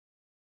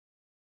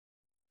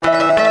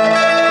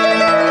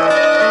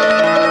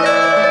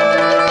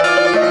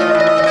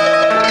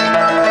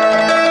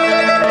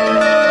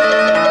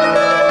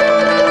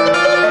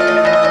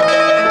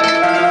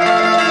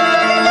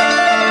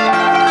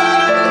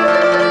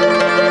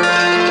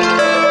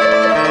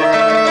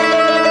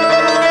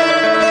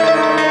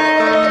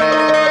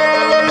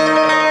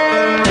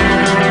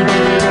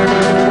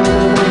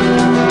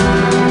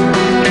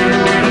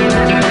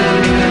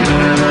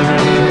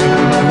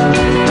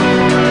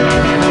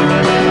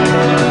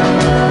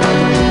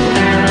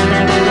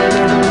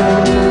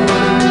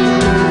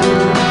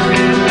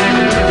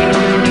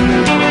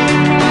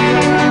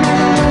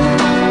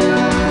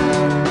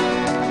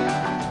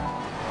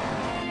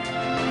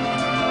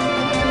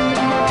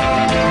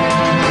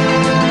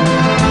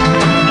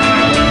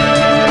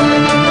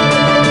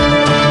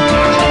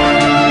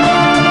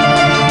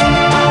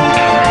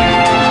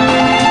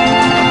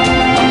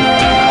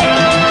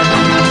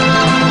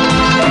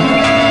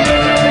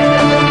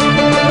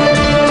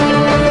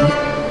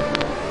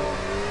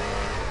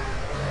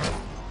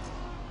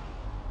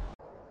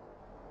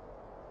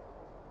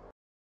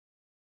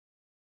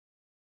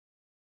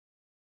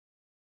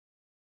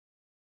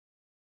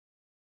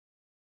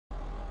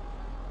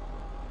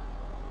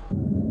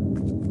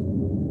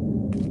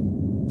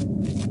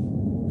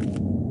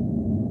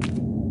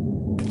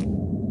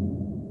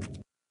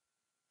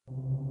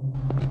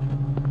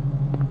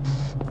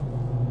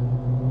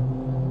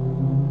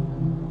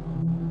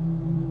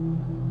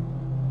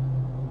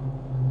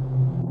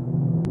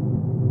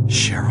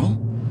Cheryl?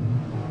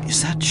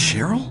 Is that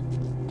Cheryl?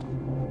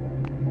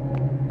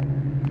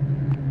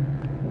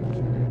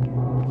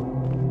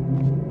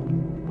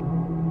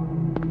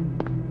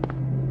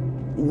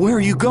 Where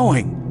are you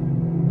going?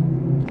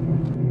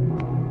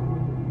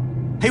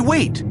 Hey,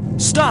 wait!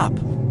 Stop!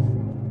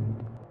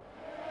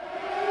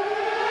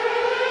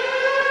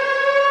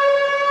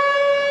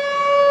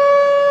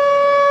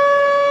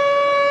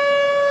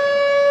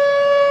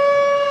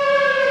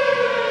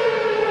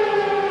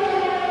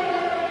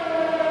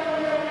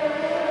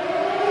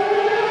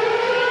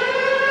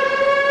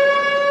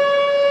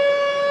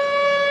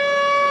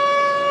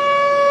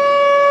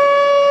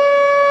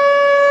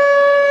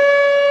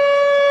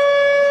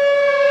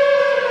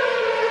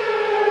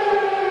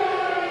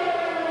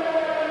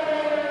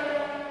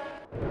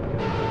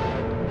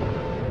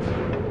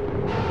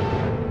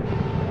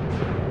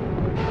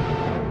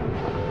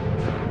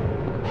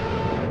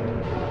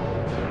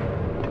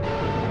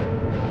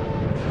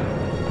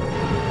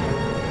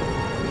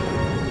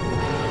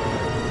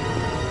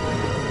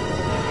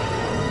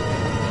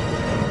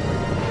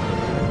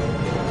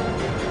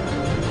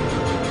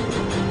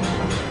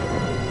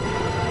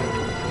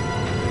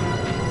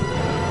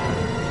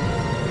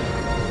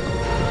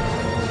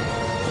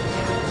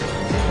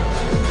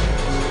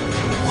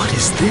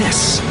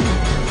 This?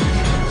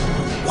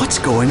 What's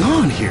going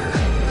on here?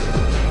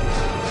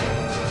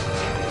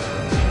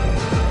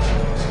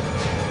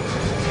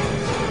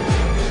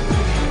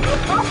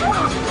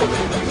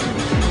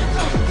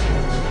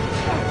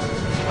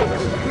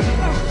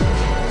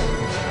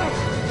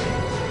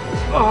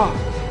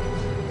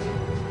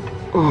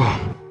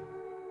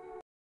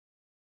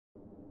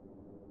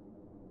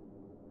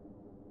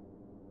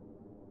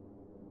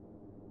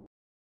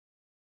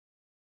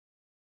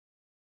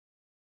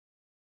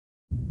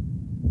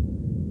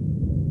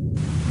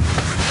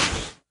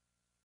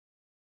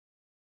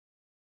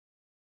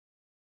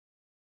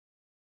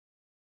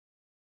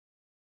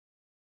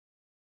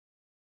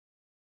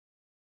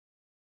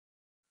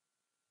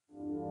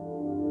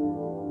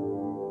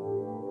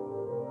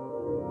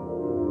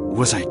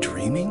 Was I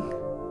dreaming?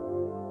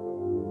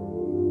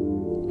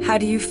 How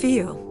do you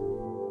feel?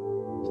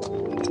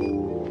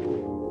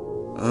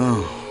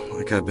 Oh,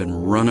 like I've been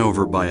run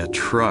over by a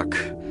truck.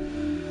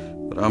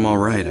 But I'm all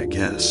right, I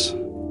guess.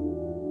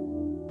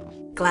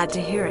 Glad to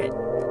hear it.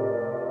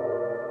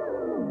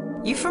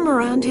 You from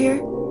around here?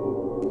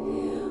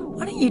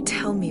 Why don't you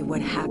tell me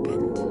what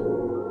happened?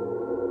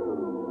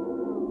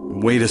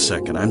 Wait a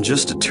second, I'm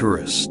just a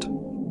tourist.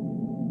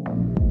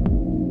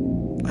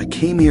 I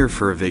came here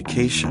for a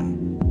vacation.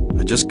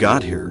 I just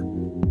got here.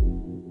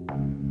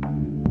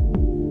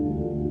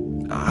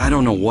 I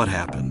don't know what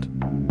happened.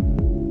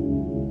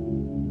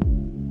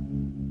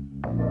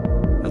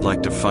 I'd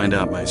like to find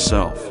out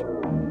myself.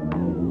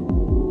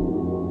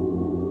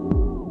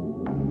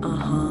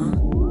 Uh-huh.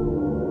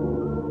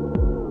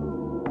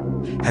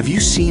 Have you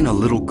seen a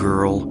little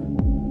girl?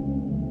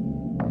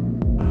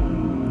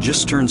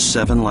 Just turned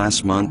 7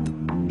 last month,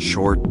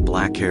 short,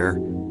 black hair.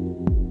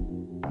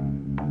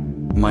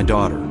 My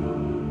daughter.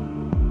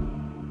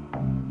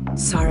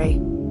 Sorry.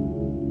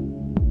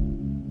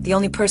 The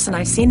only person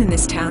I've seen in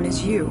this town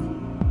is you.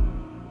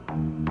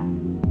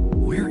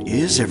 Where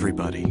is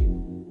everybody?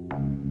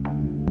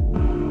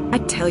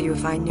 I'd tell you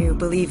if I knew,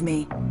 believe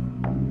me.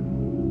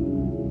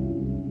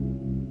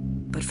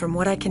 But from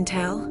what I can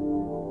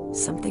tell,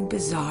 something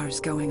bizarre's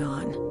going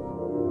on.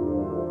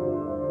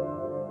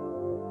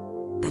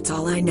 That's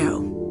all I know.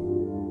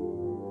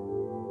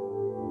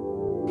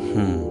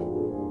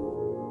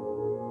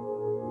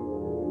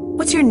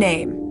 What's your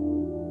name?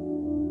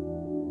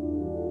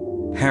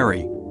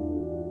 Harry.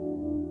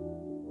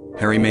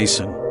 Harry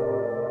Mason.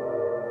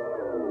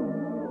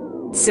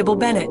 Sybil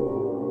Bennett.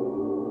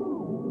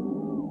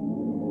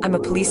 I'm a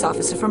police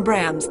officer from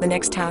Bram's, the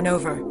next town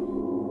over.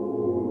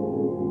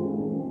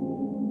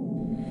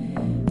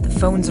 The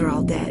phones are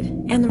all dead,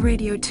 and the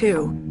radio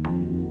too.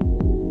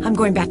 I'm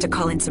going back to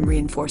call in some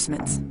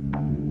reinforcements.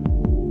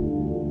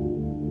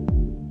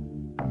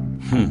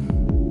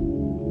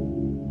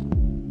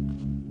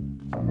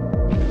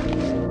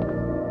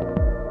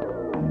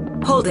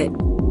 Hold it.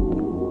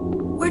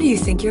 Where do you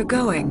think you're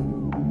going?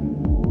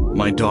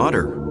 My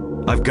daughter.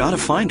 I've got to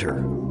find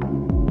her.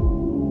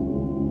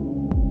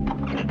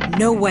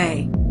 No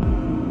way.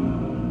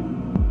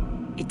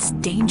 It's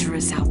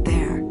dangerous out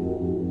there.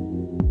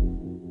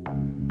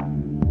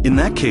 In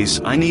that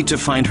case, I need to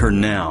find her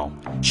now.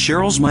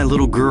 Cheryl's my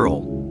little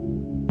girl.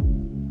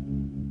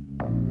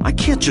 I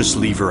can't just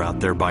leave her out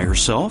there by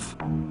herself.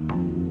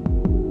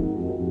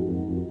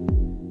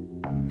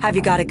 Have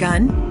you got a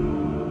gun?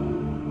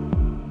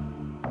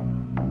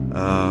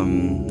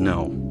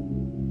 No.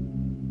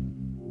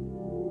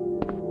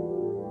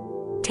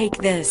 Take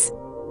this,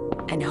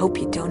 and hope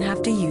you don't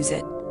have to use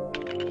it.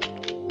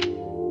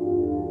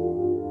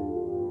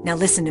 Now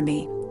listen to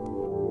me.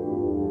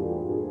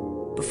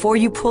 Before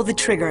you pull the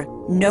trigger,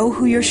 know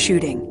who you're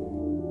shooting.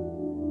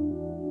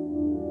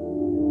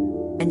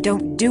 And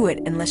don't do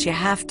it unless you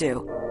have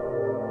to.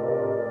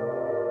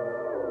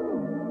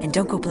 And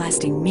don't go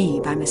blasting me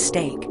by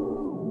mistake.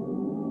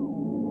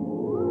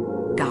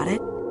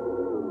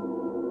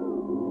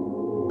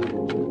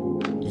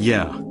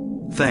 Yeah,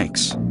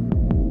 thanks.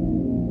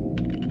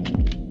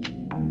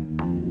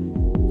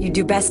 You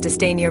do best to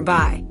stay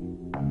nearby.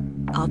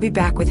 I'll be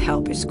back with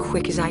help as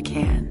quick as I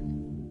can.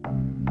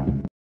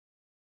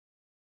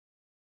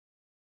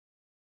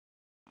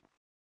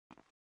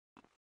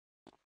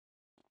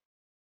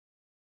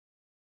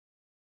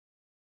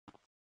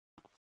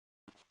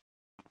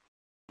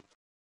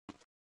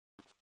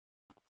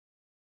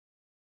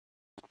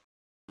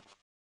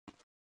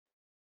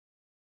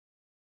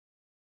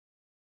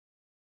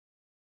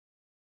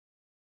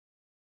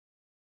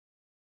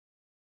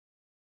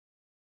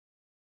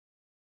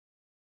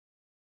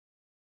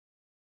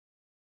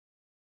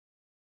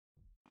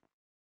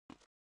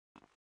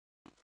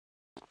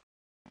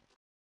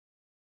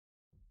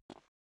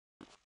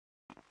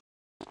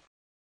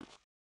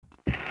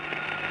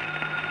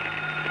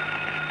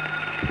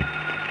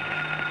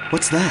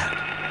 What's that?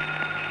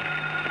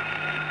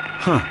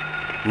 Huh,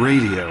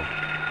 radio.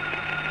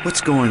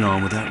 What's going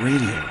on with that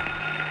radio?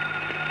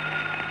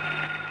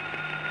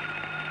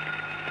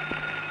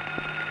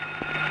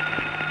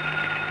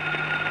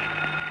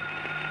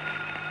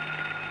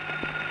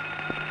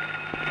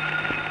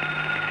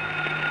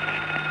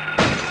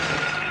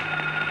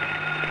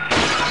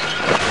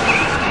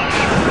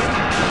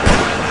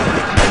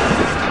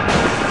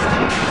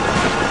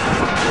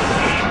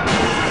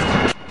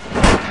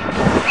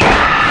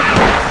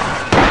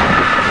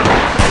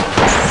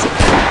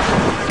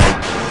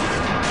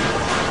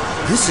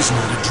 This is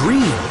not a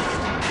dream.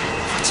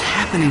 What's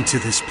happening to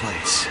this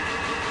place?